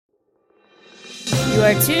You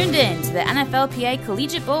are tuned in to the NFLPA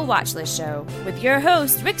Collegiate Bowl Watchlist Show with your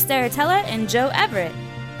hosts Rick Staratella and Joe Everett,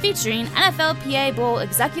 featuring NFLPA Bowl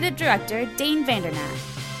Executive Director Dane Vandernat.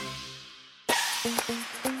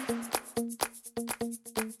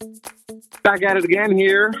 Back at it again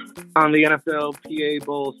here on the NFLPA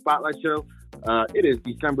Bowl Spotlight Show. It is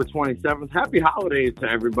December 27th. Happy holidays to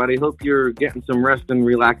everybody. Hope you're getting some rest and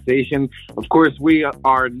relaxation. Of course, we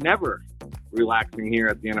are never relaxing here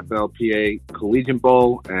at the NFLPA Collegiate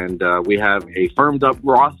Bowl, and we have a firmed up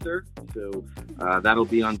roster. So that'll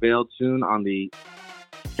be unveiled soon on the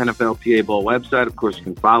NFLPA Bowl website. Of course, you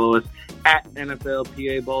can follow us at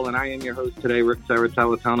NFLPA Bowl, and I am your host today, Rick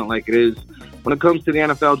Saratella, telling it like it is. When it comes to the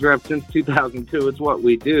NFL Draft since 2002, it's what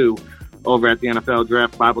we do over at the NFL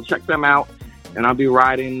Draft Bible. Check them out, and I'll be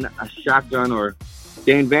riding a shotgun, or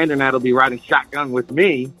Dane Vandernat will be riding shotgun with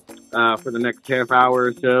me for the next half hour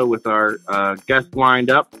or so with our guest lined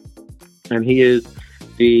up, and he is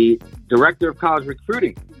the Director of College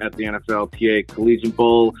Recruiting at the NFLPA Collegiate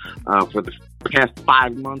Bowl for the past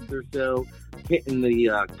 5 months or so, hitting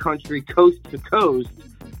the country coast to coast,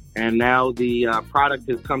 and now the product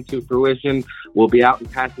has come to fruition. We'll be out in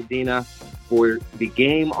Pasadena for the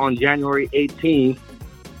game on January 18th,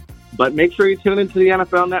 but make sure you tune into the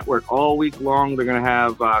NFL Network all week long. They're going to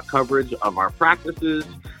have coverage of our practices,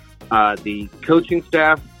 the coaching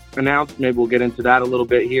staff announced. Maybe we'll get into that a little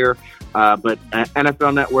bit here, but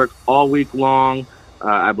NFL Network all week long,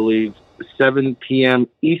 I believe 7 p.m.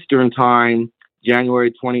 Eastern time,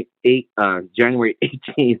 January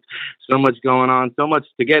 18th. So much going on, so much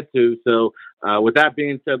to get to. So with that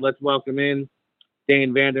being said, let's welcome in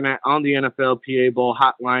Dane Vandernat on the NFLPA Bowl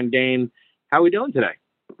Hotline. Dane, how are we doing today?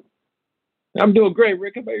 I'm doing great,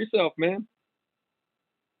 Rick. How about yourself, man?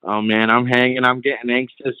 Oh, man, I'm hanging. I'm getting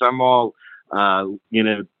anxious. I'm all,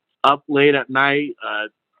 up late at night,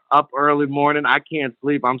 up early morning. I can't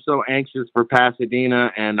sleep. I'm so anxious for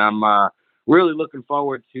Pasadena, and I'm really looking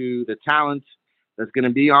forward to the talent that's going to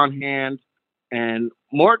be on hand. And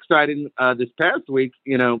more exciting, this past week,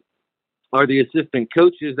 are the assistant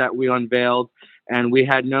coaches that we unveiled. And we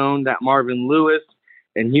had known that Marvin Lewis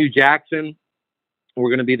and Hugh Jackson were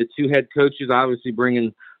going to be the two head coaches, obviously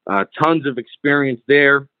bringing tons of experience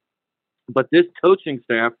there. But this coaching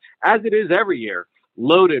staff, as it is every year,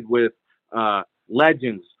 loaded with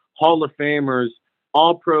legends, Hall of Famers,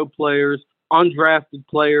 all-pro players, undrafted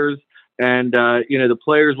players. And, the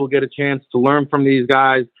players will get a chance to learn from these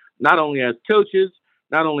guys, not only as coaches,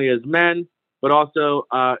 not only as men, but also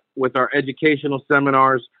with our educational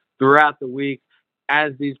seminars throughout the week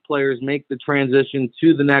as these players make the transition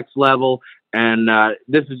to the next level. And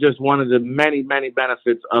this is just one of the many, many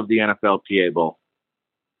benefits of the NFLPA Bowl.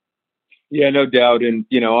 Yeah, no doubt. And,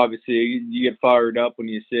 obviously you get fired up when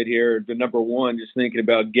you sit here. The number one, just thinking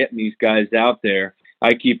about getting these guys out there.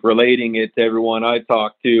 I keep relating it to everyone I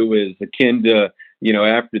talk to is akin to,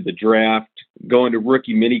 after the draft, going to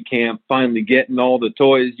rookie mini camp, finally getting all the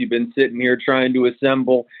toys you've been sitting here trying to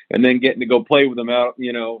assemble, and then getting to go play with them out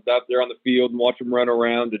there on the field and watch them run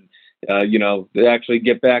around and, to actually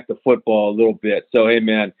get back to football a little bit. So, hey,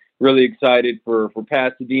 man, really excited for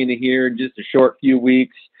Pasadena here in just a short few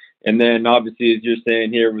weeks. And then, obviously, as you're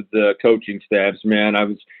saying here with the coaching staffs, man, I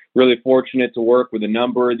was really fortunate to work with a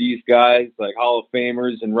number of these guys, like Hall of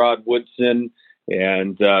Famers and Rod Woodson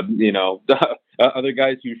and, other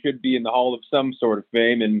guys who should be in the Hall of some sort of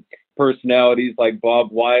fame, and personalities like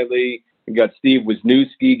Bob Wiley. We got Steve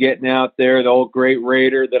Wisniewski getting out there, the old great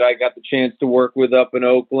Raider that I got the chance to work with up in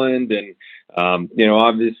Oakland. And,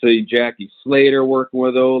 obviously Jackie Slater working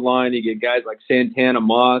with O-line. You get guys like Santana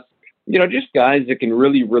Moss, just guys that can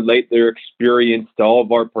really relate their experience to all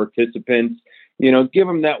of our participants, give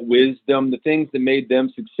them that wisdom, the things that made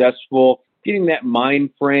them successful, getting that mind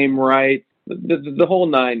frame right, the whole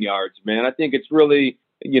 9 yards, man. I think it's really,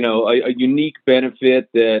 a unique benefit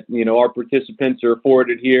that, our participants are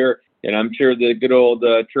afforded here. And I'm sure the good old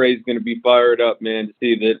Trey's going to be fired up, man, to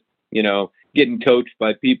see that, getting coached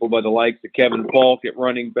by people by the likes of Kevin Falk at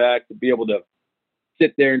running back, to be able to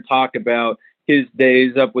sit there and talk about his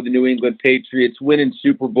days up with the New England Patriots, winning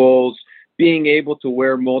Super Bowls, being able to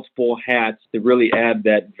wear multiple hats to really add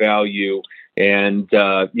that value and,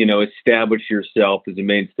 establish yourself as a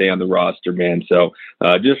mainstay on the roster, man. So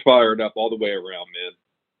just fired up all the way around, man.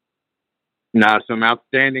 Now, some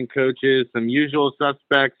outstanding coaches, some usual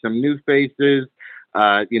suspects, some new faces.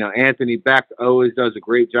 Anthony Beck always does a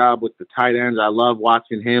great job with the tight ends. I love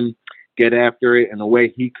watching him get after it and the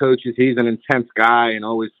way he coaches. He's an intense guy and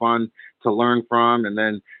always fun to learn from. And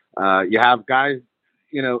then you have guys,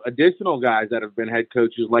 additional guys that have been head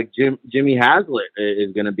coaches like Jimmy Haslett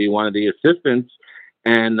is going to be one of the assistants.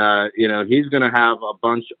 And, he's going to have a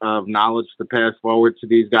bunch of knowledge to pass forward to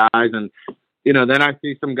these guys. And, then I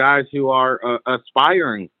see some guys who are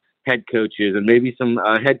aspiring head coaches and maybe some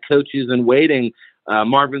head coaches in waiting.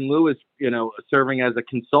 Marvin Lewis, serving as a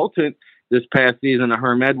consultant this past season to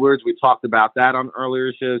Herm Edwards. We talked about that on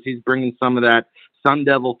earlier shows. He's bringing some of that Sun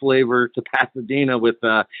Devil flavor to Pasadena with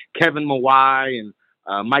Kevin Mawai and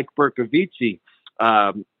Mike Bercovici,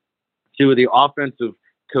 two of the offensive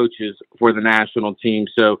coaches for the national team.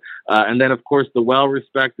 So, and then, of course, the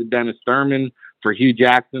well-respected Dennis Thurman for Hugh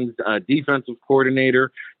Jackson's defensive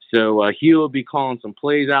coordinator. So he will be calling some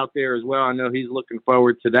plays out there as well. I know he's looking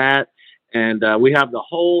forward to that. And we have the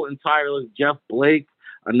whole entire list. Jeff Blake,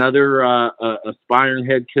 another aspiring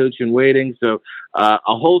head coach in waiting. So a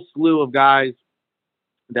whole slew of guys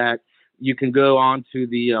that you can go on to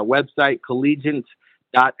the website,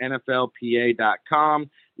 collegiate.nflpa.com.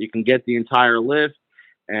 You can get the entire list.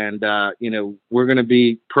 And, we're going to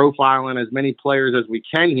be profiling as many players as we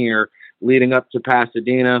can here leading up to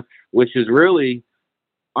Pasadena, which is really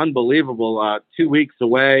unbelievable. 2 weeks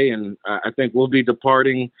away. And I think we'll be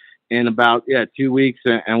departing in about 2 weeks,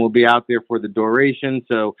 and we'll be out there for the duration.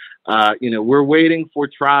 So, we're waiting for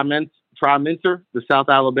Tra Minter, the South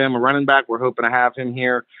Alabama running back. We're hoping to have him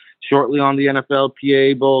here shortly on the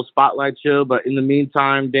NFLPA Bowl Spotlight Show. But in the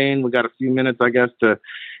meantime, Dane, we got a few minutes, I guess, to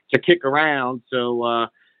kick around. So,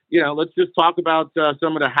 let's just talk about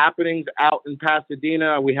some of the happenings out in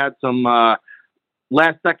Pasadena. We had some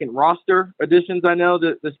last-second roster additions, I know,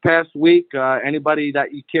 this past week. Anybody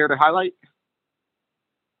that you care to highlight?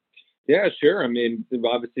 Yeah, sure. I mean,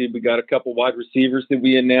 obviously, we got a couple wide receivers that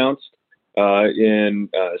we announced in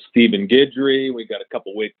Stephen Guidry. We got a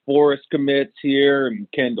couple Wake Forest commits here,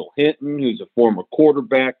 and Kendall Hinton, who's a former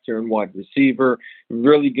quarterback turned wide receiver.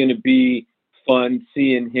 Really going to be fun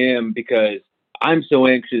seeing him because I'm so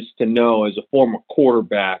anxious to know, as a former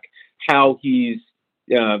quarterback, how he's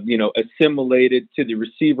assimilated to the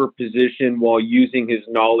receiver position while using his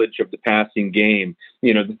knowledge of the passing game.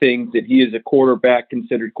 The things that he, as a quarterback,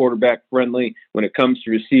 considered quarterback friendly when it comes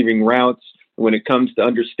to receiving routes, when it comes to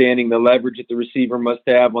understanding the leverage that the receiver must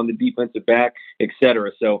have on the defensive back, et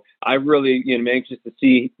cetera. So I really am anxious to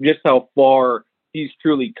see just how far he's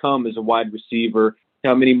truly come as a wide receiver,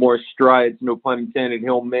 how many more strides, no pun intended,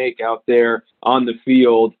 he'll make out there on the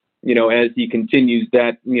field, as he continues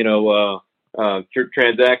that,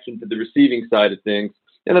 transaction to the receiving side of things.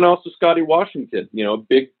 And then also Scotty Washington,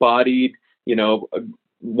 big-bodied, a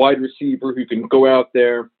wide receiver who can go out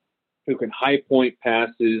there, who can high point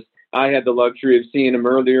passes. I had the luxury of seeing him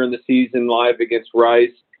earlier in the season live against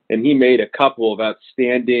Rice, and he made a couple of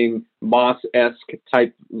outstanding Moss-esque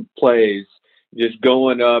type plays, just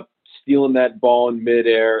going up, stealing that ball in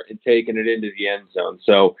midair and taking it into the end zone.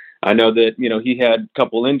 So I know that, he had a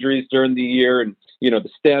couple injuries during the year, and the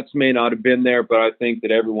stats may not have been there, but I think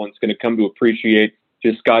that everyone's going to come to appreciate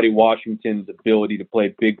just Scotty Washington's ability to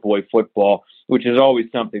play big boy football, which is always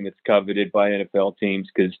something that's coveted by NFL teams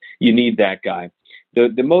because you need that guy.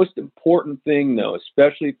 The most important thing, though,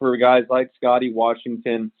 especially for guys like Scotty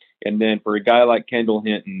Washington and then for a guy like Kendall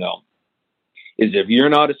Hinton, though, is if you're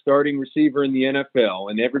not a starting receiver in the NFL,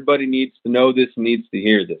 and everybody needs to know this, needs to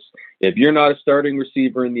hear this, if you're not a starting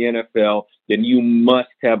receiver in the NFL, then you must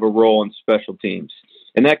have a role in special teams.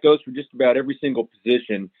 And that goes for just about every single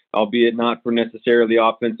position, albeit not for necessarily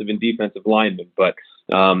offensive and defensive linemen. But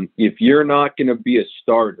if you're not going to be a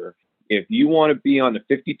starter, if you want to be on a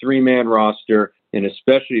 53-man roster, and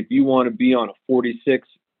especially if you want to be on a 46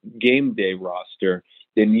 game day roster,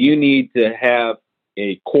 then you need to have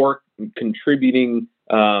a core contributing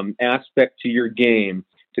aspect to your game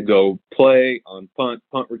to go play on punt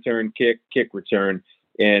return, kick return,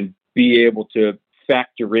 and be able to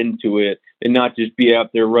factor into it and not just be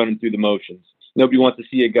out there running through the motions. Nobody wants to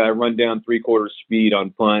see a guy run down 3/4 speed on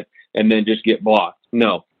punt and then just get blocked.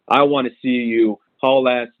 No, I want to see you haul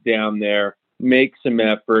ass down there, make some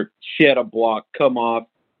effort, shed a block, come off,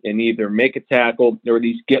 and either make a tackle or at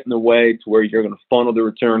least get in the way to where you're going to funnel the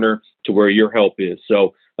returner to where your help is.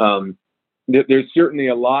 So there's certainly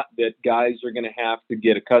a lot that guys are going to have to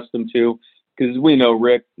get accustomed to because we know,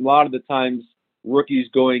 Rick, a lot of the times rookies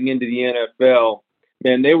going into the NFL,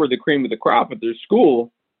 man, they were the cream of the crop at their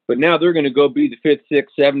school, but now they're going to go be the 5th, 6th,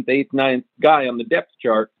 7th, 8th, 9th guy on the depth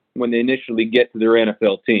chart when they initially get to their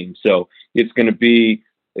NFL team. So it's going to be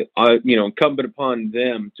incumbent upon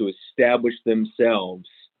them to establish themselves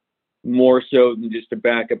more so than just to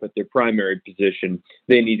back up at their primary position.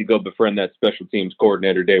 They need to go befriend that special teams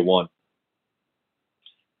coordinator day one.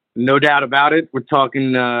 No doubt about it. We're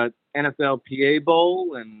talking NFLPA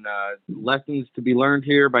Bowl and lessons to be learned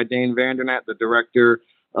here by Dane Vandernat, the director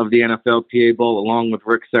of the NFLPA Bowl, along with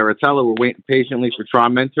Rick Saratella. We're waiting patiently for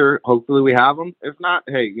Tron Mentor. Hopefully we have him. If not,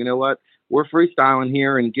 hey, you know what? We're freestyling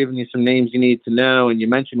here and giving you some names you need to know. And you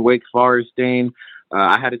mentioned Wake Forest, Dane.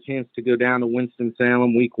 I had a chance to go down to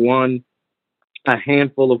Winston-Salem week 1. A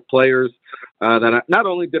handful of players that not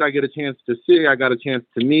only did I get a chance to see, I got a chance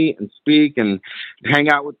to meet and speak and hang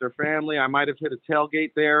out with their family. I might have hit a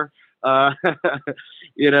tailgate there,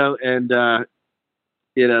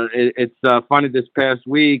 it's funny this past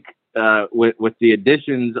week with the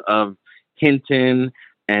additions of Hinton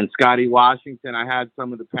and Scotty Washington. I had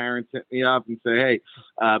some of the parents hit me up and say, hey,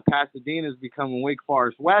 Pasadena's becoming Wake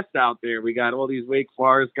Forest West out there. We got all these Wake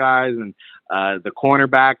Forest guys and the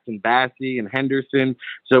cornerbacks and Bassey and Henderson.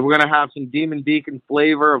 So we're going to have some Demon Deacon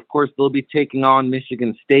flavor. Of course, they'll be taking on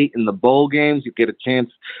Michigan State in the bowl games. You get a chance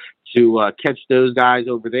to catch those guys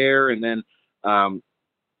over there. And then,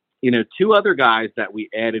 2 other guys that we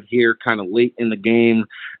added here kind of late in the game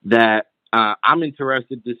that I'm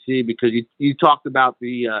interested to see, because you talked about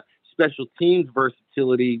the special teams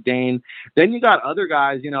versatility, Dane. Then you got other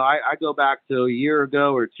guys. I go back to a year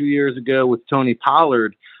ago or 2 years ago with Tony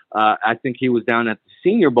Pollard. I think he was down at the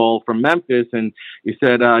Senior Bowl from Memphis, and you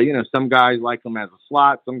said, some guys like him as a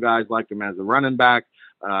slot, some guys like him as a running back.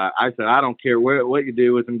 I said, I don't care what you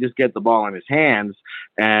do with him, just get the ball in his hands.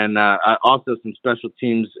 And also some special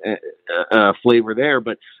teams flavor there.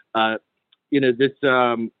 But, this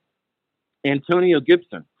Antonio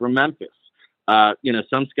Gibson from Memphis,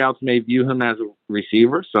 some scouts may view him as a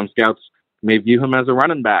receiver. Some scouts may view him as a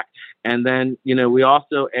running back. And then, we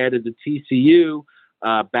also added the TCU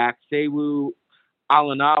back Sewu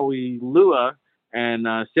Alanawi Lua. And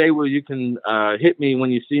Sewu, you can hit me when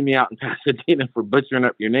you see me out in Pasadena for butchering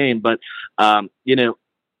up your name. But,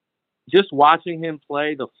 just watching him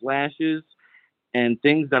play, the flashes and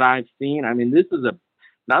things that I've seen, I mean, this is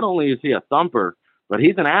not only is he a thumper, but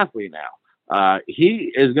he's an athlete now.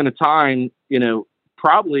 He is going to time,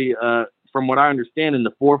 probably from what I understand in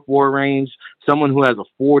the 4.4 range, someone who has a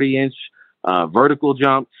 40-inch vertical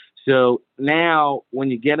jump. So now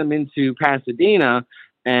when you get him into Pasadena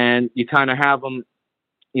and you kind of have him,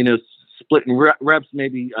 splitting reps,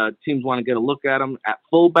 maybe teams want to get a look at him at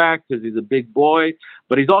fullback because he's a big boy,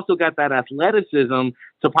 but he's also got that athleticism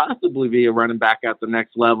to possibly be a running back at the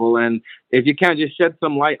next level. And if you can just shed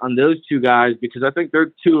some light on those 2 guys, because I think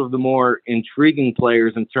they're 2 of the more intriguing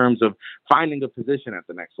players in terms of finding a position at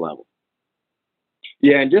the next level.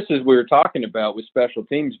 Yeah, and just as we were talking about with special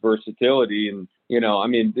teams versatility, and,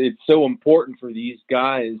 it's so important for these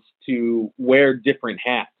guys to wear different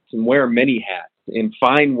hats and wear many hats and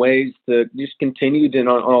find ways to just continue to, and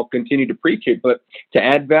I'll continue to preach it, but to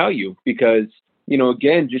add value, because,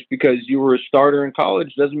 again, just because you were a starter in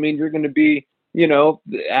college doesn't mean you're going to be,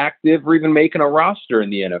 active or even making a roster in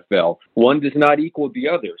the NFL. One does not equal the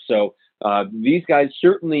other. So these guys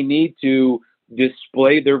certainly need to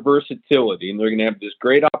display their versatility, and they're going to have this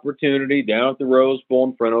great opportunity down at the Rose Bowl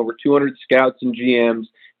in front of over 200 scouts and GMs.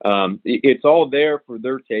 It's all there for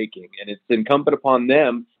their taking, and it's incumbent upon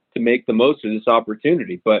them to make the most of this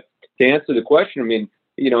opportunity. But to answer the question,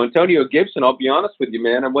 Antonio Gibson, I'll be honest with you,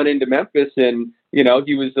 man, I went into Memphis and,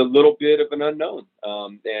 he was a little bit of an unknown.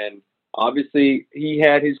 And obviously he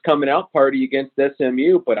had his coming out party against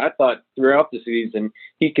SMU, but I thought throughout the season,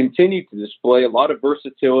 he continued to display a lot of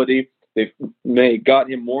versatility. They've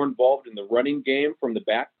got him more involved in the running game from the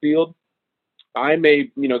backfield. I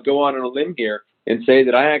may, go on a limb here and say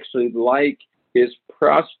that I actually like his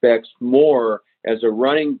prospects more as a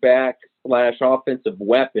running back / offensive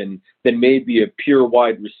weapon than maybe a pure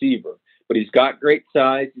wide receiver. But he's got great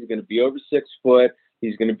size. He's going to be over 6 foot.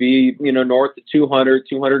 He's going to be, north of 200,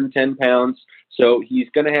 210 pounds. So he's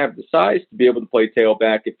going to have the size to be able to play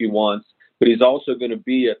tailback if he wants. But he's also going to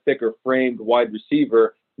be a thicker framed wide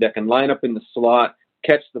receiver that can line up in the slot,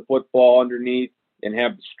 catch the football underneath, and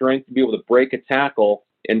have the strength to be able to break a tackle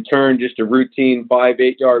and turn just a routine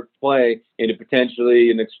 5-8 yard play into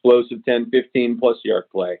potentially an explosive 10, 15 plus yard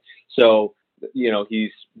play. So,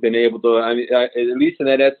 he's been able to, at least in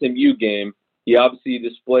that SMU game, he obviously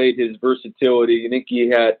displayed his versatility. I think he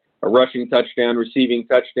had a rushing touchdown, receiving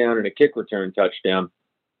touchdown, and a kick return touchdown.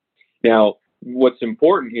 Now, what's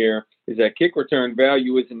important here is that kick return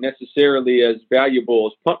value isn't necessarily as valuable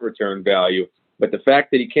as punt return value, but the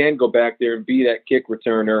fact that he can go back there and be that kick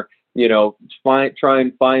returner, try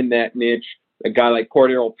and find that niche. A guy like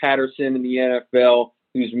Cordero Patterson in the NFL,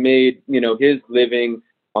 who's made, his living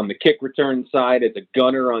on the kick return side as a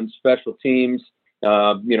gunner on special teams,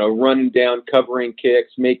 running down, covering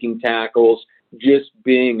kicks, making tackles, just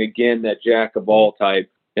being, again, that jack of all type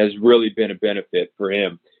has really been a benefit for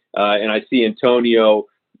him. And I see Antonio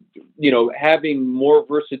having more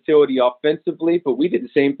versatility offensively, but we did the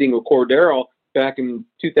same thing with Cordero back in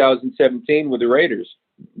 2017 with the Raiders.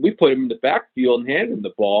 We put him in the backfield and handed him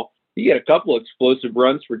the ball. He had a couple of explosive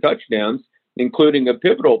runs for touchdowns, including a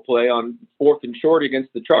pivotal play on 4th and short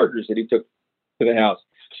against the Chargers that he took to the house.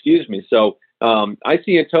 Excuse me. So I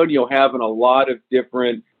see Antonio having a lot of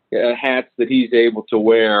different hats that he's able to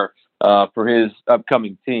wear for his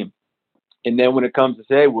upcoming team. And then when it comes to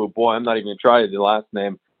say, well, boy, I'm not even going to try the last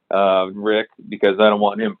name, Rick, because I don't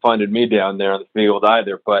want him funding me down there on the field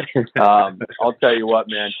either. But I'll tell you what,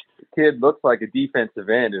 man, the kid looks like a defensive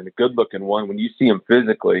end and a good-looking one when you see him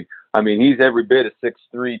physically. I mean, he's every bit of 6'3",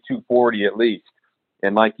 240 at least.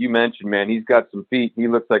 And like you mentioned, man, he's got some feet. He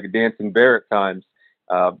looks like a dancing bear at times.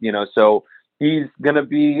 So he's going to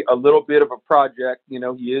be a little bit of a project. He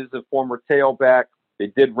is a former tailback. They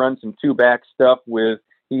did run some two-back stuff with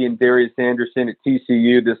he and Darius Anderson at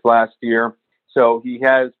TCU this last year. So he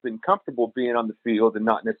has been comfortable being on the field and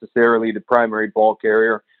not necessarily the primary ball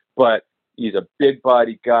carrier, but he's a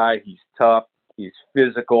big-bodied guy. He's tough. He's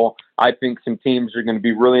physical. I think some teams are going to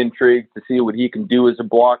be really intrigued to see what he can do as a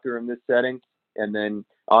blocker in this setting. And then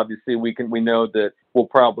obviously we know that we'll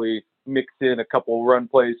probably mix in a couple run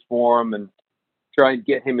plays for him and try and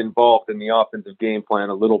get him involved in the offensive game plan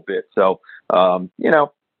a little bit. So,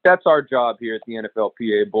 that's our job here at the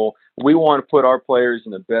NFLPA Bowl. We want to put our players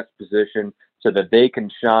in the best position so that they can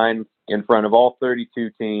shine in front of all 32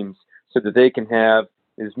 teams, so that they can have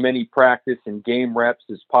as many practice and game reps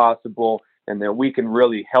as possible, and that we can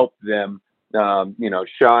really help them,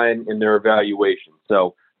 shine in their evaluation.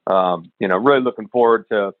 So, really looking forward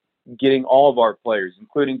to getting all of our players,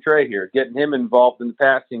 including Trey here, getting him involved in the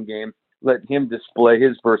passing game, letting him display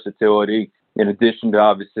his versatility in addition to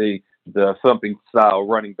obviously the thumping style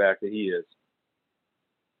running back that he is.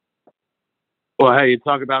 Well, hey, you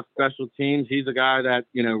talk about special teams. He's a guy that,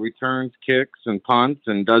 returns kicks and punts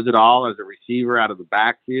and does it all as a receiver out of the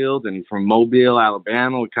backfield. And from Mobile,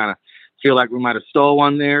 Alabama, we kind of feel like we might have stole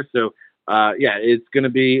one there. So, it's going to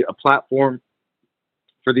be a platform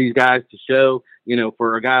for these guys to show,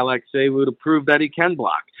 for a guy like Sewu to prove that he can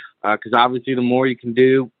block. Because obviously the more you can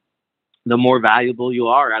do, the more valuable you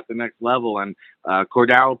are at the next level. And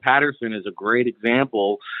Cordero Patterson is a great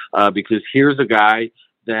example because here's a guy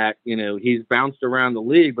that, he's bounced around the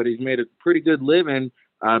league, but he's made a pretty good living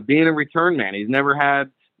being a return man. He's never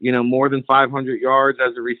had, more than 500 yards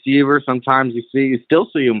as a receiver. Sometimes you still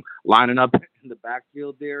see him lining up in the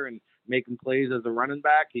backfield there and making plays as a running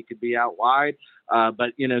back. He could be out wide.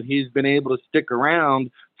 But, he's been able to stick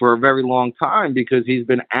around for a very long time because he's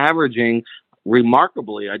been averaging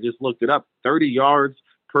remarkably, I just looked it up, 30 yards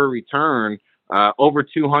per return, over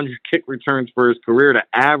 200 kick returns for his career to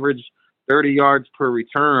average 30 yards per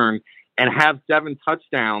return and have 7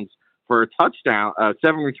 touchdowns for a touchdown,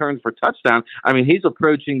 7 returns for touchdown. I mean, he's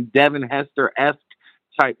approaching Devin Hester-esque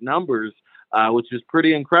type numbers, which is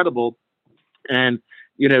pretty incredible. And,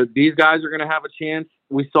 these guys are going to have a chance.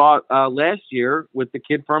 We saw it last year with the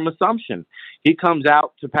kid from Assumption. He comes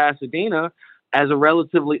out to Pasadena as a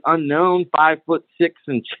relatively unknown 5'6"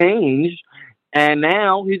 and change. And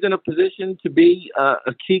now he's in a position to be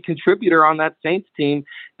a key contributor on that Saints team.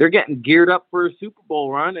 They're getting geared up for a Super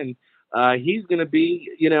Bowl run, and he's going to be,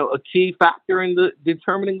 a key factor in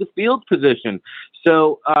determining the field position.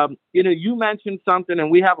 So, you mentioned something,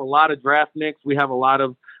 and we have a lot of draft nicks. We have a lot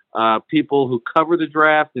of people who cover the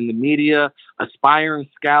draft in the media, aspiring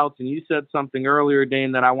scouts. And you said something earlier,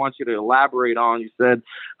 Dane, that I want you to elaborate on. You said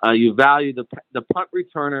you value the punt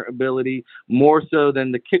returner ability more so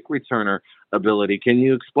than the kick returner ability. Can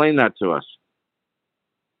you explain that to us?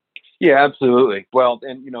 Yeah, absolutely. Well,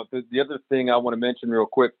 and, the other thing I want to mention real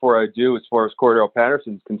quick before I do, as far as Cordero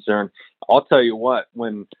Patterson's concerned, I'll tell you what,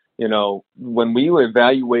 when we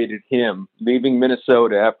evaluated him leaving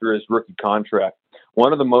Minnesota after his rookie contract,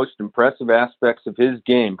 one of the most impressive aspects of his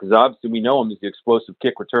game, because obviously we know him as the explosive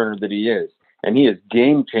kick returner that he is, and he has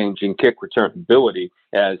game-changing kick return ability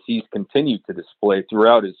as he's continued to display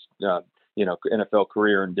throughout his NFL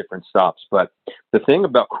career in different stops. But the thing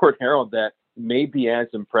about Cordero that may be as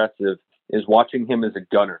impressive is watching him as a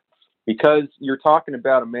gunner, because you're talking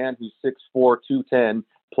about a man who's 6'4", 210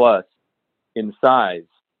 plus in size,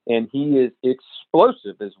 and he is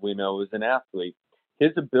explosive, as we know, as an athlete.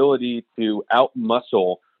 His ability to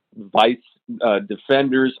out-muscle vice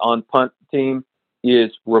defenders on punt team is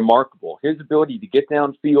remarkable. His ability to get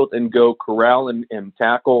downfield and go corral and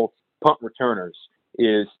tackle punt returners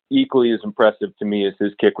is equally as impressive to me as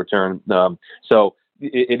his kick return. So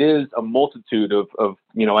it is a multitude of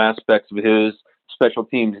aspects of his special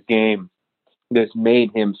teams game that's made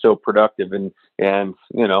him so productive. And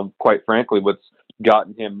quite frankly, what's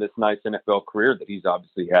gotten him this nice NFL career that he's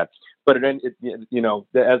obviously had. But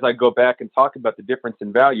as I go back and talk about the difference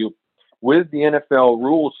in value with the NFL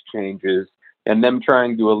rules changes and them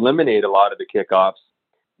trying to eliminate a lot of the kickoffs,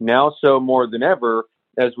 now so more than ever,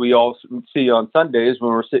 as we all see on Sundays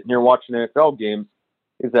when we're sitting here watching NFL games,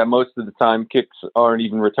 is that most of the time kicks aren't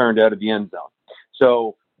even returned out of the end zone.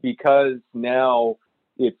 So because now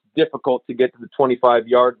it's difficult to get to the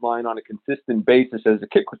 25-yard line on a consistent basis as a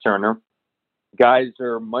kick returner, guys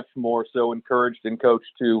are much more so encouraged and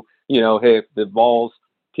coached to, hey, if the ball's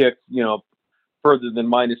kicked, further than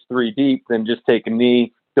 -3 deep, then just take a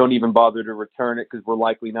knee. Don't even bother to return it because we're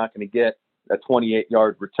likely not going to get a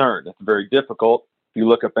 28-yard return. That's very difficult. If you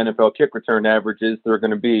look up NFL kick return averages, they're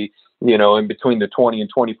going to be, in between the 20 and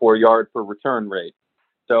 24 yard per return rate.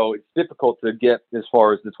 So it's difficult to get as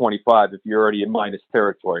far as the 25 if you're already in minus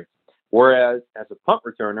territory. Whereas as a punt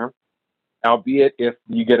returner, albeit if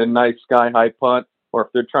you get a nice sky-high punt, or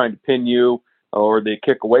if they're trying to pin you or they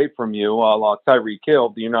kick away from you, a la Tyreek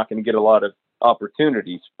Hill, you're not going to get a lot of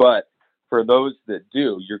opportunities. But for those that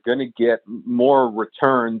do, you're going to get more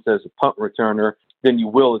returns as a punt returner than you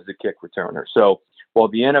will as a kick returner. So while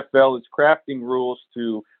the NFL is crafting rules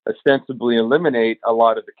to ostensibly eliminate a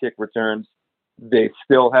lot of the kick returns, they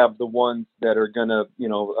still have the ones that are going to,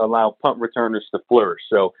 allow punt returners to flourish.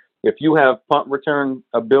 So if you have punt return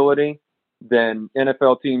ability, then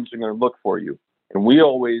NFL teams are going to look for you. And we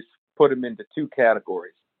always put them into two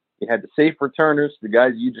categories. You had the safe returners, the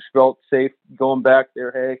guys you just felt safe going back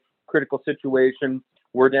there. Hey, critical situation.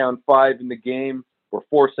 We're down 5 in the game. We're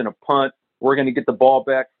forcing a punt. We're going to get the ball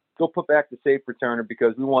back. Go put back the safe returner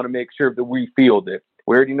because we want to make sure that we field it.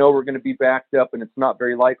 We already know we're going to be backed up and it's not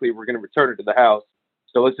very likely we're going to return it to the house.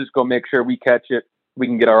 So let's just go make sure we catch it. We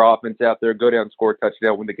can get our offense out there, go down, score a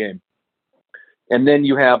touchdown, win the game. And then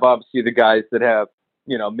you have obviously the guys that have,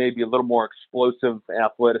 maybe a little more explosive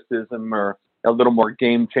athleticism or a little more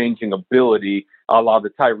game-changing ability, a la the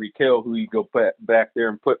Tyreek Hill, who you go back there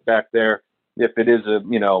and put back there if it is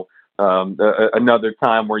another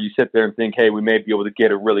time where you sit there and think, hey, we may be able to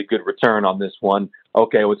get a really good return on this one.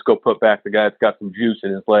 Okay, let's go put back the guy that's got some juice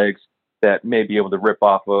in his legs that may be able to rip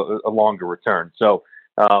off a longer return. So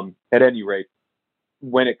at any rate,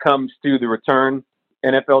 when it comes to the return,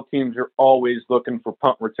 NFL teams are always looking for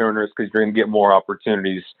punt returners because you're going to get more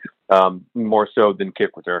opportunities, more so than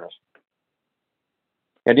kick returners.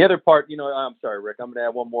 And the other part, I'm sorry, Rick, I'm going to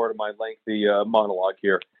add one more to my lengthy monologue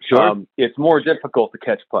here. Sure. It's more difficult to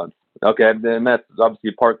catch punts. Okay, and that's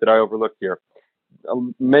obviously a part that I overlooked here.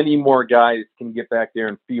 Many more guys can get back there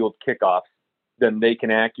and field kickoffs than they can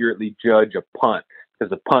accurately judge a punt,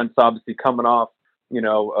 because a punt's obviously coming off,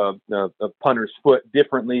 a punter's foot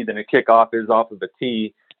differently than a kickoff is off of a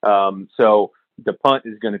tee. So the punt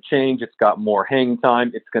is going to change. It's got more hang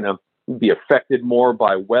time. It's going to be affected more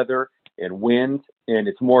by weather and wind, and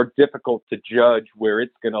it's more difficult to judge where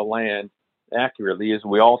it's going to land accurately. As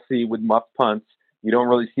we all see with muff punts, you don't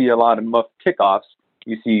really see a lot of muff kickoffs.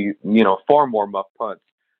 You see, far more muff punts.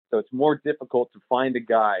 So it's more difficult to find a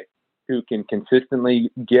guy who can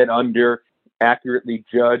consistently get under, accurately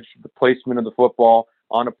judge the placement of the football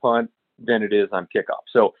on a punt than it is on kickoff.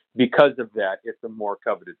 So because of that, it's a more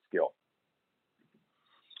coveted skill.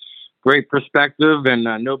 Great perspective, and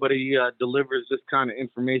nobody delivers this kind of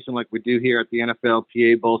information like we do here at the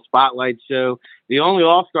NFLPA Bowl Spotlight Show. The only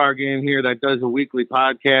all-star game here that does a weekly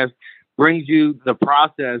podcast brings you the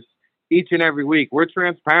process each and every week. We're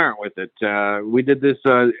transparent with it. We did this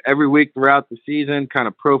every week throughout the season, kind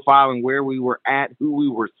of profiling where we were at, who we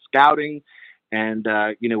were scouting. And,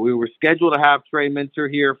 we were scheduled to have Trey Minter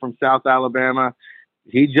here from South Alabama.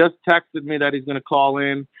 He just texted me that he's going to call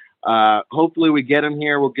in. Hopefully we get him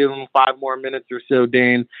here. We'll give him 5 more minutes or so,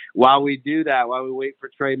 Dane. While we do that, while we wait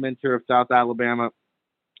for Trey Minter of South Alabama,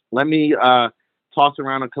 let me toss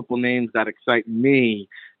around a couple names that excite me.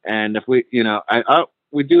 And if we,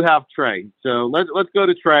 we do have Trey. So let's go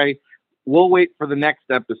to Trey. We'll wait for the next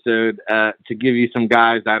episode to give you some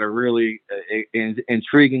guys that are really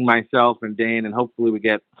intriguing myself and Dane, and hopefully we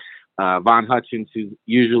get Von Hutchins, who's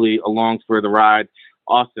usually along for the ride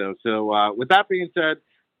also. So with that being said,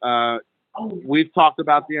 we've talked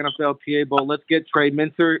about the NFLPA Bowl. Let's get Trey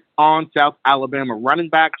Minter on, South Alabama running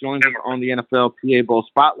back, joins us on the NFLPA Bowl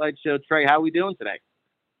Spotlight Show. Trey, how are we doing today?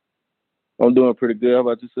 I'm doing pretty good. How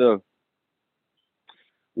about yourself?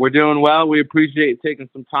 We're doing well. We appreciate you taking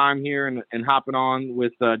some time here and hopping on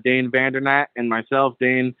with Dane Vandernat and myself,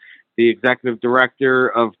 Dane, the executive director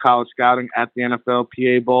of college scouting at the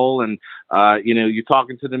NFLPA Bowl. And, you're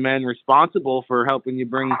talking to the men responsible for helping you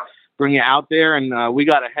bring it out there. And we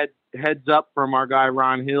got a heads up from our guy,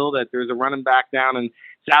 Ron Hill, that there's a running back down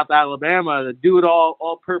South Alabama, the do-it-all,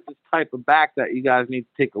 all-purpose type of back that you guys need to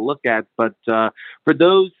take a look at. But for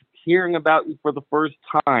those hearing about you for the first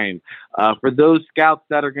time, for those scouts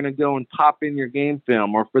that are going to go and pop in your game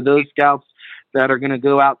film, or for those scouts that are going to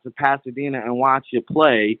go out to Pasadena and watch you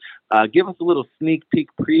play, give us a little sneak peek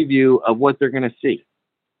preview of what they're going to see.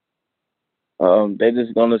 They're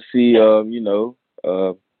just going to see,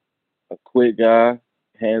 a quick guy,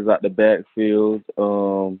 hands out the backfield,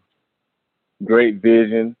 great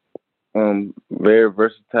vision, very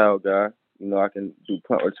versatile guy. I can do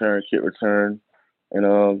punt return, kick return,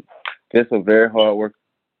 and just a very hard worker.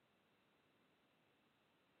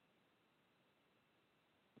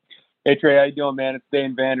 Hey, Trey, how you doing, man? It's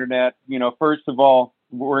Dane Vandernat. First of all,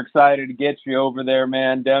 we're excited to get you over there,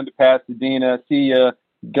 man, down to Pasadena, see you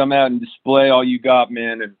come out and display all you got,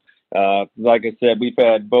 man. And like I said, we've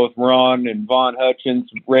had both Ron and Vaughn Hutchins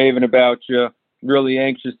raving about you. Really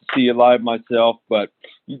anxious to see you live myself, but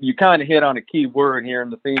you kind of hit on a key word here in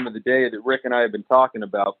the theme of the day that Rick and I have been talking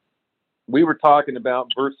about. We were talking about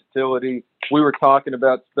versatility. We were talking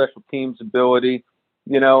about special teams ability.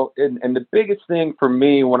 And the biggest thing for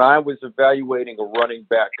me when I was evaluating a running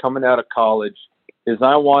back coming out of college is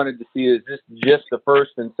I wanted to see, is this just the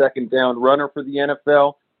first and second down runner for the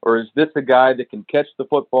NFL, or is this a guy that can catch the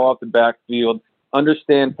football off the backfield,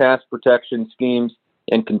 understand pass protection schemes,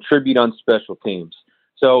 and contribute on special teams?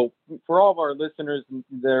 So for all of our listeners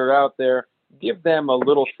that are out there, give them a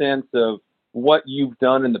little sense of what you've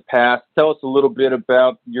done in the past. Tell us a little bit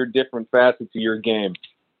about your different facets of your game.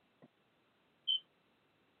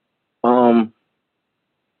 And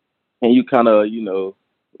you kind of,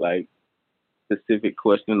 like specific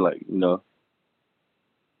question,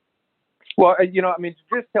 Well,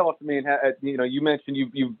 just tell us, you mentioned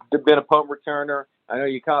you've been a punt returner. I know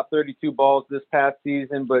you caught 32 balls this past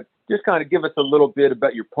season, but just kind of give us a little bit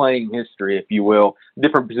about your playing history, if you will,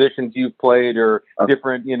 different positions you've played or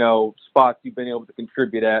different, spots you've been able to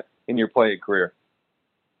contribute at in your playing career.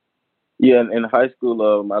 Yeah, in high school,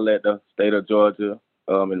 I led the state of Georgia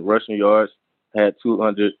in rushing yards. Had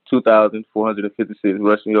 2,456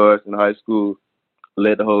 rushing yards in high school.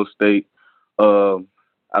 Led the whole state. I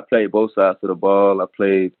played both sides of the ball. I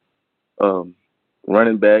played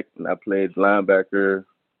running back, and I played linebacker.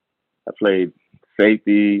 I played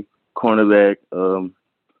safety, cornerback,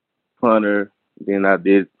 punter. Then I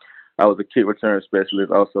was a kick return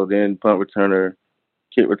specialist also, then punt returner,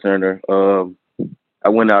 kick returner. I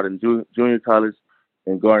went out in junior college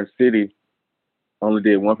in Garden City. Only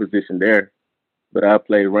did one position there, but I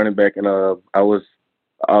played running back, and I was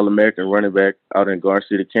All-American running back out in Garden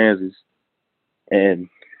City, Kansas. And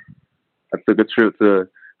I took a trip to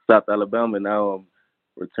South Alabama, and now I'm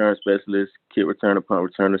return specialist, kick returner, punt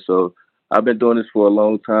returner. So I've been doing this for a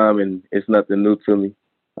long time, and it's nothing new to me.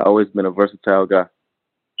 I've always been a versatile guy.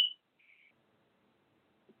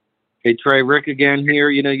 Hey, Trey, Rick again here.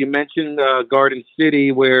 You mentioned Garden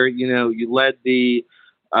City, where, you led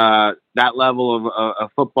that level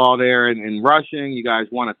of football there in rushing. You guys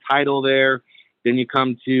won a title there. Then you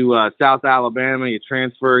come to South Alabama. You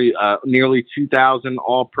transfer nearly 2,000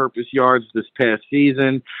 all-purpose yards this past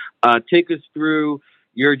season. Take us through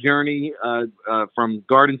your journey from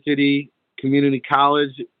Garden City Community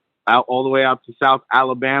College out all the way out to South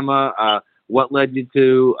Alabama. What led you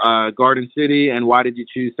to Garden City, and why did you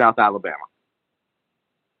choose South Alabama?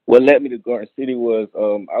 What led me to Garden City was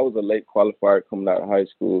I was a late qualifier coming out of high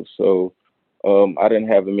school, so I didn't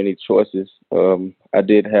have many choices. I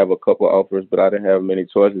did have a couple offers, but I didn't have many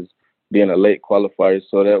choices being a late qualifier,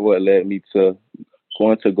 so that what led me to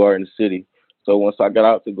going to Garden City. So once I got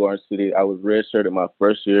out to Garden City, I was redshirted my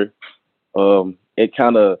first year. It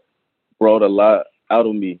kind of brought a lot out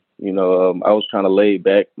of me. I was kind of laid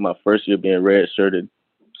back my first year being redshirted.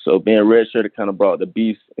 So being redshirted kind of brought the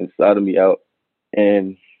beast inside of me out.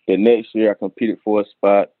 And the next year I competed for a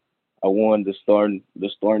spot. I won the starting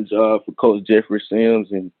job for Coach Jeffrey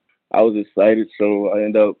Sims, and I was excited. So I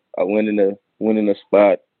ended up winning the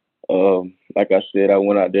spot. Like I said, I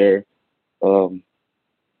went out there.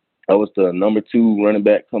 I was the number 2 running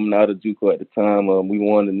back coming out of JUCO at the time. We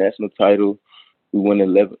won the national title. We won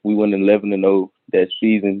 11-0 that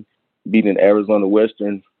season, beating Arizona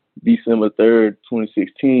Western December 3rd,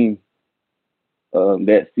 2016.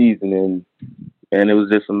 That season, and it was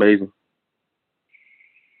just amazing.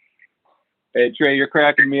 Hey, Trey, you're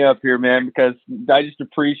cracking me up here, man, because I just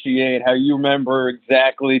appreciate how you remember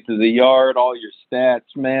exactly to the yard all your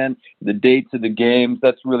stats, man, the dates of the games.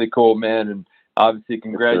 That's really cool, man. And obviously,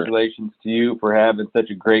 congratulations to you for having such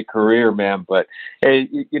a great career, man. But, hey,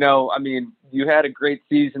 you had a great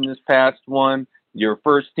season this past one. Your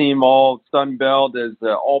first team all Sun Belt as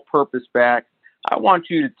all-purpose back. I want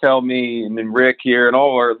you to tell me, and then Rick here and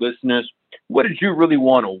all our listeners, what did you really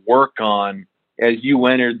want to work on as you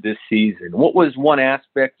entered this season? What was one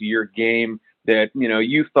aspect of your game that,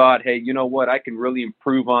 you thought, hey, you know what, I can really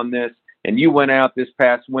improve on this? And you went out this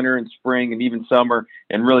past winter and spring and even summer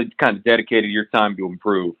and really kind of dedicated your time to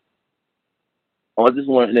improve. I just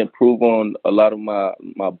wanted to improve on a lot of my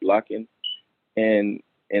blocking, and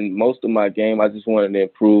most of my game, I just wanted to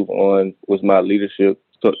improve on was my leadership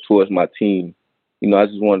towards my team. I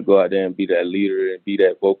just wanted to go out there and be that leader and be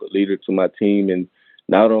that vocal leader to my team, and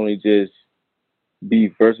not only just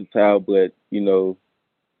be versatile, but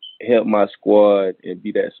help my squad and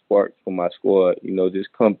be that spark for my squad.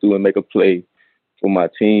 Just come through and make a play for my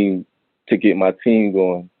team to get my team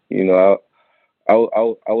going. I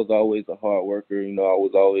was always a hard worker. I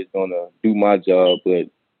was always gonna do my job, but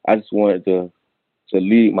I just wanted to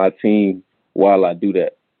lead my team while I do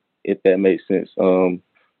that, if that makes sense.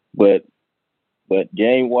 But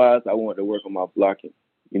game wise, I wanted to work on my blocking.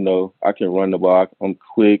 I can run the ball. I'm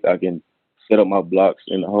quick. I can set up my blocks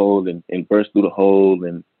in the hole and burst through the hole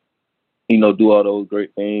and do all those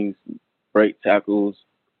great things, break tackles,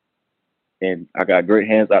 and I got great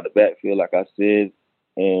hands out the backfield, like I said.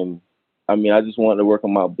 And I just wanted to work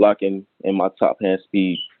on my blocking and my top hand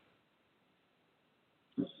speed.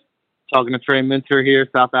 Talking to Trey Minter here,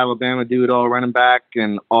 South Alabama do-it-all running back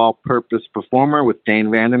and all-purpose performer with Dane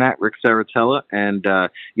Vandernaat, Rick Saratella. And,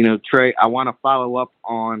 Trey, I want to follow up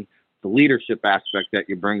on the leadership aspect that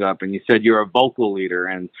you bring up. And you said you're a vocal leader.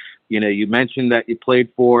 And, you mentioned that you played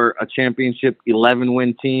for a championship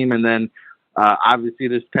 11-win team. And then, obviously,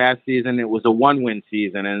 this past season, it was a 1-win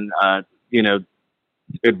season. And,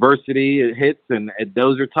 adversity hits, and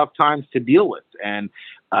those are tough times to deal with. And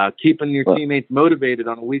keeping your teammates motivated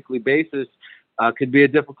on a weekly basis could be a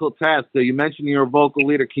difficult task. So you mentioned you're a vocal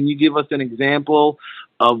leader. Can you give us an example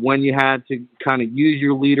of when you had to kind of use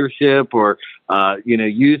your leadership or,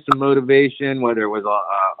 use some motivation, whether it was a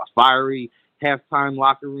fiery halftime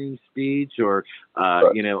locker room speech or,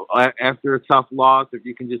 after a tough loss, if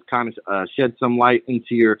you can just kind of shed some light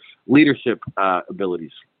into your leadership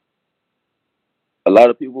abilities? A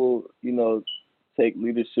lot of people, take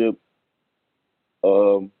leadership.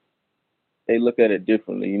 They look at it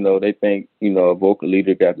differently. They think, a vocal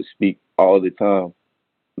leader got to speak all the time.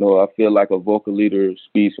 I feel like a vocal leader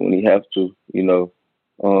speaks when he has to.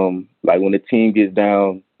 Like when the team gets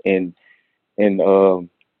down and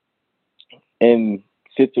in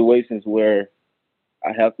situations where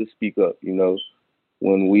I have to speak up.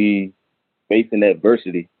 When we facing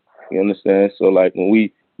adversity, you understand. So like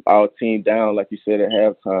when our team down, like you said, at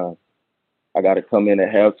halftime, I got to come in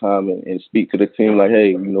at halftime and speak to the team like,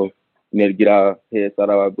 hey, we need to get our heads out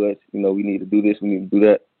of our butts. We need to do this, we need to do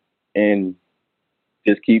that, and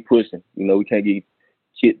just keep pushing. We can't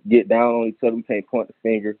get down on each other. We can't point the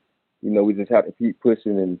finger. We just have to keep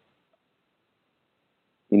pushing, and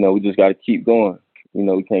we just got to keep going.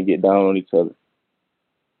 We can't get down on each other.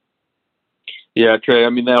 Yeah, Trey,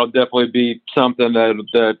 that'll definitely be something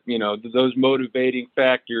that those motivating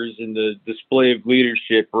factors in the display of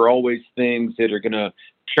leadership are always things that are going to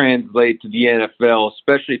translate to the NFL,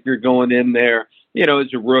 especially if you're going in there,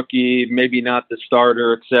 as a rookie, maybe not the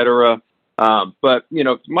starter, et cetera. But,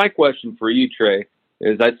 my question for you, Trey,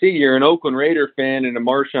 is I see you're an Oakland Raider fan and a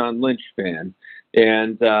Marshawn Lynch fan.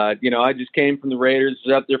 And, I just came from the Raiders,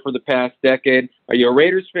 was out there for the past decade. Are you a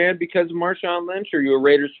Raiders fan because of Marshawn Lynch, or are you a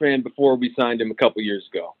Raiders fan before we signed him a couple years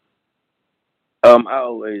ago? I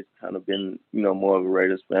always kind of been, more of a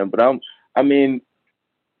Raiders fan. But I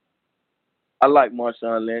like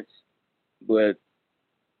Marshawn Lynch, but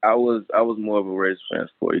I was more of a Raiders fan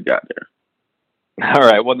before he got there. All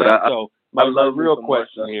right. Well, my real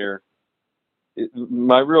question here,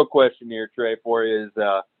 Trey, for you is,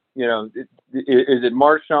 is it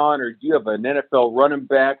Marshawn, or do you have an NFL running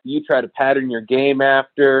back you try to pattern your game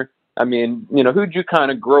after? Who'd you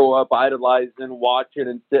kind of grow up idolizing, watching,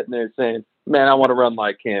 and sitting there saying, man, I want to run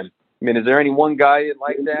like him? Is there any one guy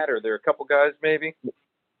like that, or are there a couple guys maybe?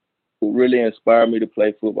 Who really inspired me to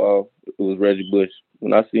play football, it was Reggie Bush.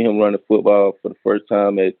 When I see him run the football for the first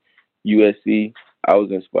time at USC, I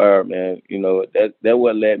was inspired, man. That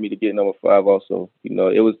what led me to get number 5 also.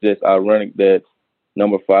 It was just ironic that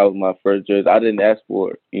number 5 was my first jersey. I didn't ask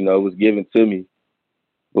for it. It was given to me.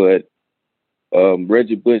 But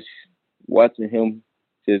Reggie Bush, watching him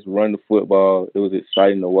just run the football, it was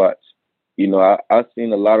exciting to watch. I've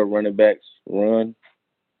seen a lot of running backs run,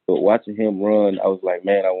 but watching him run, I was like,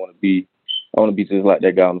 man, I want to be just like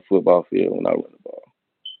that guy on the football field when I run the ball.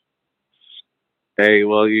 Hey,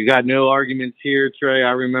 well, you got no arguments here, Trey.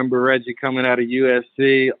 I remember Reggie coming out of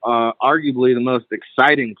USC, arguably the most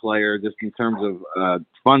exciting player just in terms of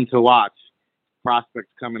fun to watch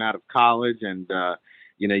prospects coming out of college. And,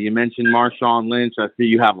 you mentioned Marshawn Lynch. I see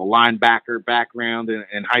you have a linebacker background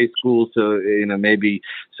in high school, so, maybe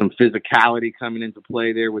some physicality coming into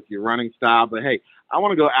play there with your running style. But, hey, I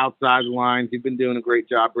want to go outside the lines. You've been doing a great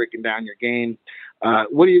job breaking down your game.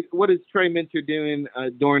 What is Trey Minter doing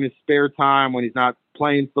during his spare time when he's not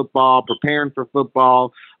playing football, preparing for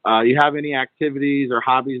football? You have any activities or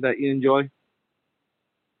hobbies that you enjoy?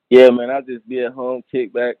 Yeah, man, I just be at home,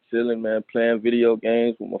 kick back, chilling, man, playing video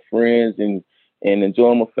games with my friends and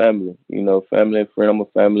enjoying my family. Family and friend. I'm a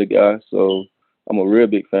family guy, so I'm a real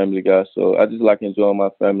big family guy. So I just like enjoying my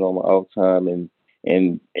family on my off time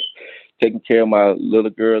and taking care of my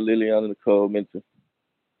little girl, Liliana Nicole Minter.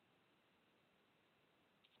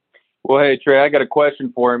 Well, hey, Trey, I got a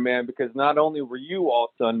question for him, man, because not only were you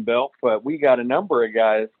all Sun Belt, but we got a number of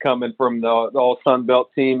guys coming from the all Sun Belt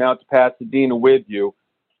team out to Pasadena with you.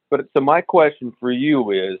 But so my question for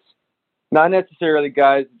you is not necessarily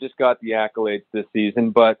guys who just got the accolades this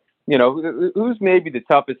season, but, who's maybe the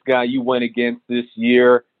toughest guy you went against this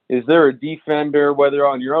year? Is there a defender, whether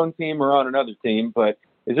on your own team or on another team, but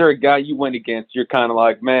is there a guy you went against you're kind of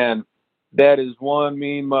like, man, that is one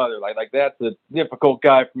mean mother. Like that's a difficult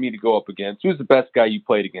guy for me to go up against. Who's the best guy you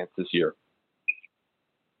played against this year?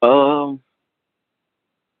 I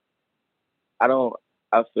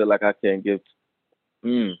feel like I can't give.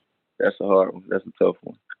 That's a hard one. That's a tough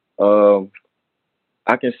one.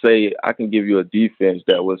 I can say I can give you a defense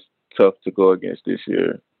that was tough to go against this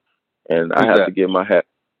year, and I have to give my hat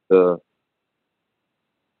to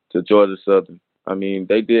Georgia Southern. I mean,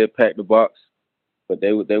 they did pack the box, but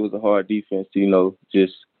they was a hard defense to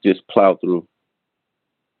just plow through.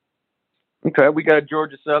 Okay, we got a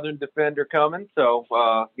Georgia Southern defender coming, so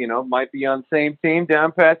might be on the same team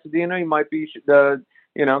down Pasadena. You might be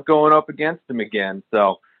going up against him again.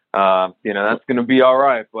 So that's going to be all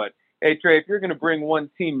right. But hey, Trey, if you're going to bring one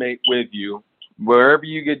teammate with you, wherever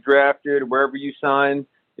you get drafted, wherever you sign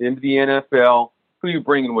into the NFL, who are you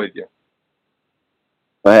bringing with you?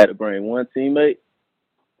 If I had to bring one teammate.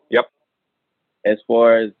 Yep. As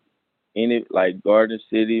far as any, like Garden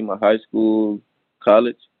City, my high school,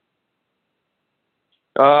 college.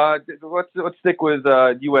 Let's stick with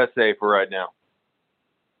USA for right now.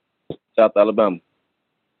 South Alabama.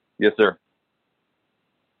 Yes, sir.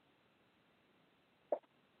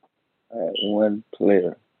 All right, one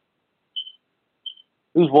player.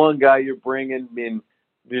 Who's one guy you're bringing? I mean,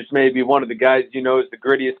 just maybe one of the guys is the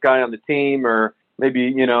grittiest guy on the team, or maybe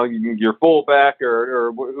your fullback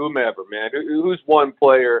or whomever. Man, who's one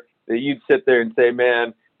player that you'd sit there and say,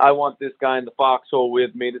 man, I want this guy in the foxhole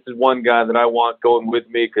with me. This is one guy that I want going with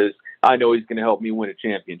me because I know he's going to help me win a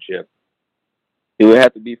championship. It would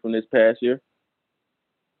have to be from this past year?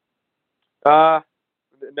 No,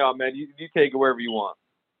 man. You take it wherever you want.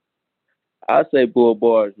 I'd say Bull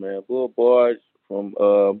Barge, man. Bull Barge from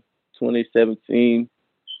 2017.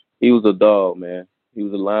 He was a dog, man. He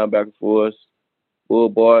was a linebacker for us. Bull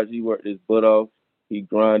Barge, he worked his butt off. He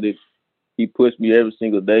grinded. He pushed me every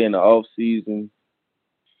single day in the off season.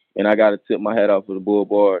 And I got to tip my hat off for the Bull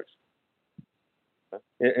Barge.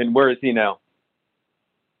 And where is he now?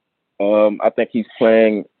 I think he's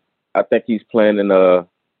playing. I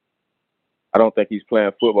don't think he's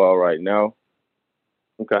playing football right now.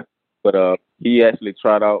 Okay. But he actually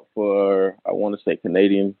tried out for, I want to say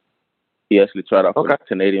Canadian. He actually tried out for the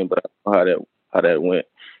Canadian, but I don't know how that went.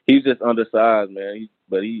 He's just undersized, man.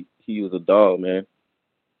 But he was a dog, man.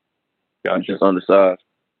 Gotcha. Just undersized.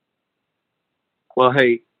 Well,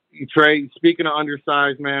 hey, Trey, speaking of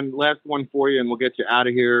undersized, man, last one for you, and we'll get you out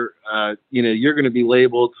of here. You're going to be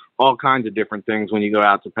labeled all kinds of different things when you go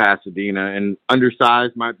out to Pasadena, and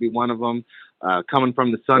undersized might be one of them. Coming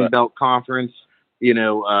from the Sun Belt Conference,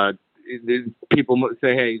 people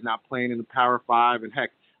say, hey, he's not playing in the Power 5, and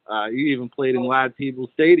heck, you even played in Lad Peebles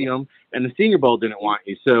Stadium, and the Senior Bowl didn't want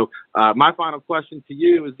you. So my final question to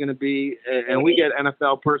you is going to be, and we get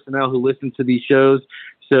NFL personnel who listen to these shows,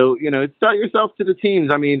 so, sell yourself to the teams.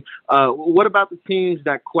 I mean, what about the teams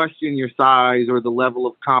that question your size or the level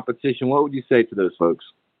of competition? What would you say to those folks?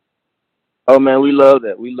 Oh, man, we love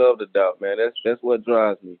that. We love the doubt, man. That's what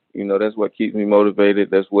drives me. That's what keeps me motivated.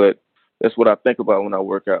 That's what I think about when I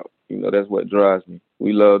work out. That's what drives me.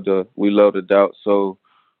 We love the doubt. So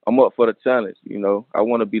I'm up for the challenge. I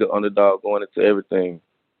want to be the underdog going into everything.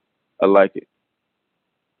 I like it.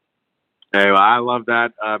 Hey, well, I love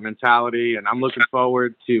that mentality, and I'm looking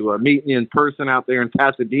forward to meeting you in person out there in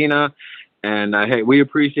Pasadena. And, hey, we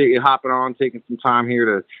appreciate you hopping on, taking some time here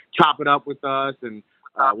to chop it up with us. And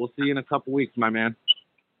we'll see you in a couple weeks, my man.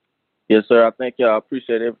 Yes, sir. I thank y'all. I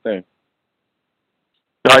appreciate everything.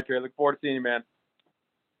 All right, Trey. Look forward to seeing you, man.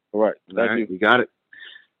 All right. Thank you. You got it.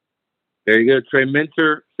 There you go. Trey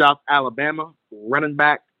Minter, South Alabama, running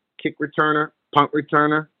back, kick returner, punt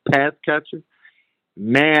returner, pass catcher,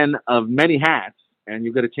 man of many hats. And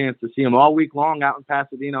you get a chance to see him all week long out in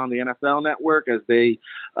Pasadena on the NFL Network as they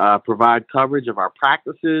provide coverage of our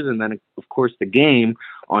practices. And then, of course, the game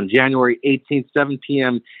on January 18th, 7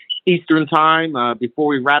 p.m. Eastern Time. Before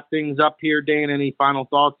we wrap things up here, Dane, any final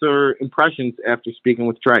thoughts or impressions after speaking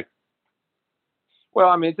with Trey? Well,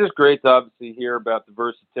 I mean, it's just great to obviously hear about the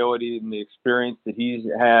versatility and the experience that he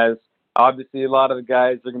has. Obviously, a lot of the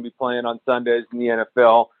guys are going to be playing on Sundays in the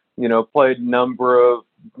NFL, played a number of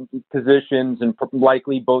positions and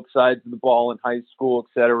likely both sides of the ball in high school,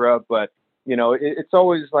 et cetera. But, it's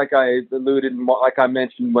always like I alluded, like I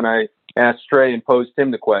mentioned when I asked Trey and posed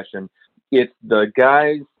him the question, it's the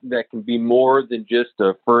guys that can be more than just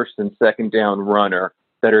a first and second down runner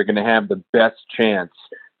that are going to have the best chance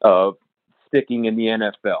of sticking in the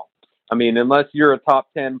NFL. I mean, unless you're a top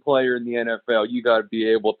 10 player in the NFL, you got to be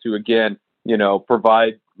able to, again,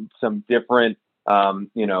 provide some different,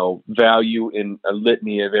 value in a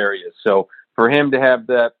litany of areas. So for him to have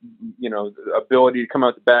that, ability to come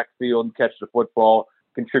out the backfield and catch the football,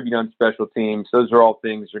 contribute on special teams, those are all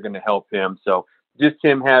things that are going to help him. So just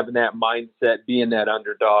him having that mindset, being that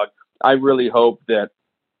underdog, I really hope that,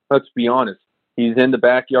 let's be honest, he's in the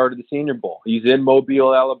backyard of the Senior Bowl. He's in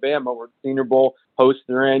Mobile, Alabama, where the Senior Bowl hosts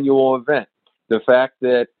their annual event. The fact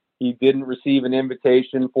that he didn't receive an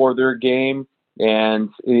invitation for their game and,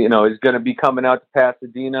 is going to be coming out to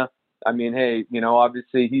Pasadena, I mean, hey,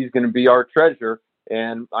 obviously he's going to be our treasure,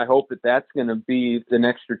 and I hope that that's going to be an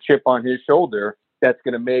extra chip on his shoulder that's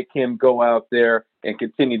going to make him go out there and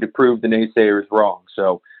continue to prove the naysayers wrong.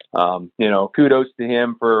 So, kudos to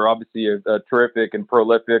him for obviously a terrific and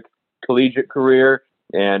prolific collegiate career,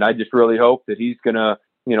 and I just really hope that he's gonna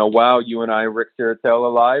wow you and I, Rick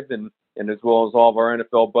Saratella, live, and as well as all of our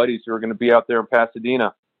NFL buddies who are going to be out there in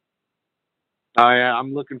Pasadena.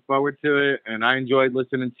 I'm looking forward to it, and I enjoyed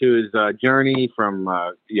listening to his journey from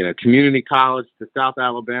community college to South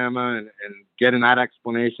Alabama and getting that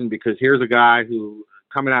explanation, because here's a guy who,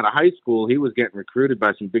 coming out of high school, he was getting recruited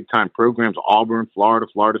by some big-time programs: Auburn, Florida,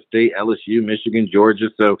 Florida State, LSU, Michigan, Georgia.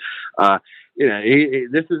 So,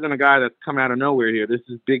 this isn't a guy that's come out of nowhere here. This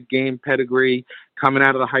is big game pedigree coming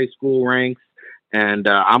out of the high school ranks. And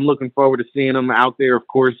I'm looking forward to seeing him out there. Of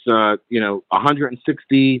course,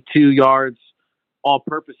 162 yards,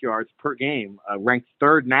 all-purpose yards per game, ranked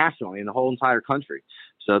third nationally in the whole entire country.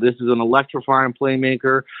 So this is an electrifying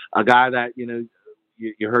playmaker, a guy that, you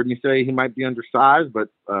heard me say he might be undersized, but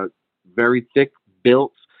very thick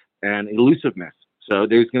built and elusiveness. So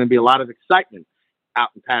there's going to be a lot of excitement out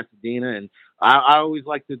in Pasadena. And I always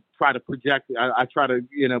like to try to project. I try to,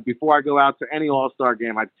 before I go out to any All-Star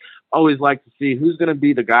game, I always like to see who's going to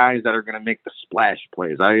be the guys that are going to make the splash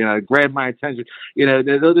plays. I grab my attention.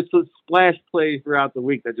 There's those splash plays throughout the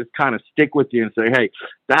week that just kind of stick with you and say, hey,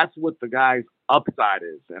 that's what the guy's upside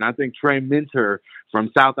is. And I think Trey Minter from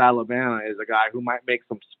South Alabama is a guy who might make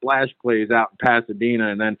some splash plays out in Pasadena.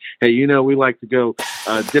 And then, hey, we like to go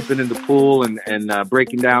dipping in the pool and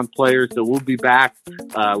breaking down players. So we'll be back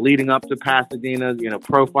leading up to Pasadena,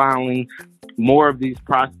 profiling more of these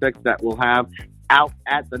prospects that we'll have out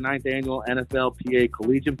at the 9th Annual NFLPA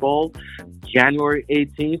Collegiate Bowl, January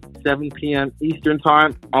 18th, 7 p.m. Eastern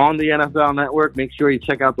Time on the NFL Network. Make sure you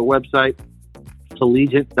check out the website,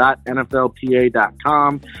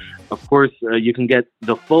 collegiate.nflpa.com. Of course, you can get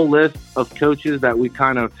the full list of coaches that we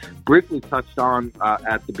kind of briefly touched on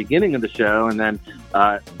at the beginning of the show, and then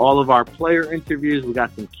all of our player interviews. We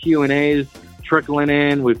got some Q&As trickling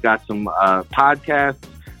in. We've got some podcasts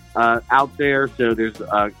out there. So there's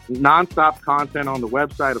nonstop content on the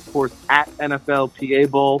website. Of course, at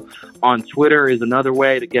NFLPA Bowl on Twitter is another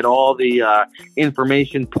way to get all the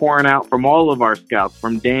information pouring out from all of our scouts,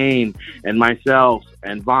 from Dane and myself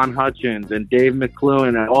and Von Hutchins and Dave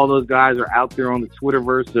McCluen, and all those guys are out there on the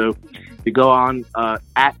Twitterverse. So if you go on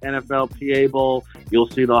at NFLPA Bowl, you'll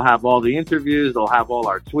see they'll have all the interviews, they'll have all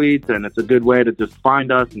our tweets, and it's a good way to just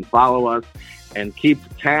find us and follow us and keep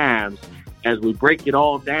tabs as we break it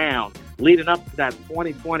all down leading up to that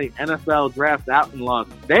 2020 NFL Draft out in Las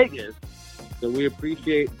Vegas. So we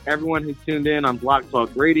appreciate everyone who tuned in on Blog Talk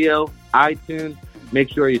Radio, iTunes. Make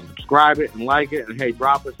sure you subscribe it and like it. And, hey,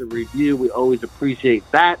 drop us a review. We always appreciate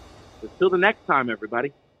that. Until the next time,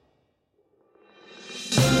 everybody.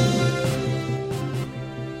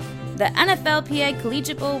 The NFLPA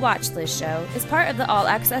Collegiate Bowl Watchlist Show is part of the All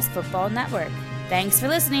Access Football Network. Thanks for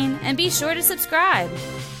listening, and be sure to subscribe.